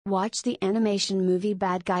Watch the animation movie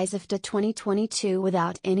Bad Guys Afdah 2022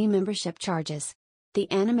 without any membership charges.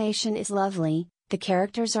 The animation is lovely, the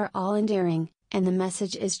characters are all endearing, and the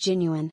message is genuine.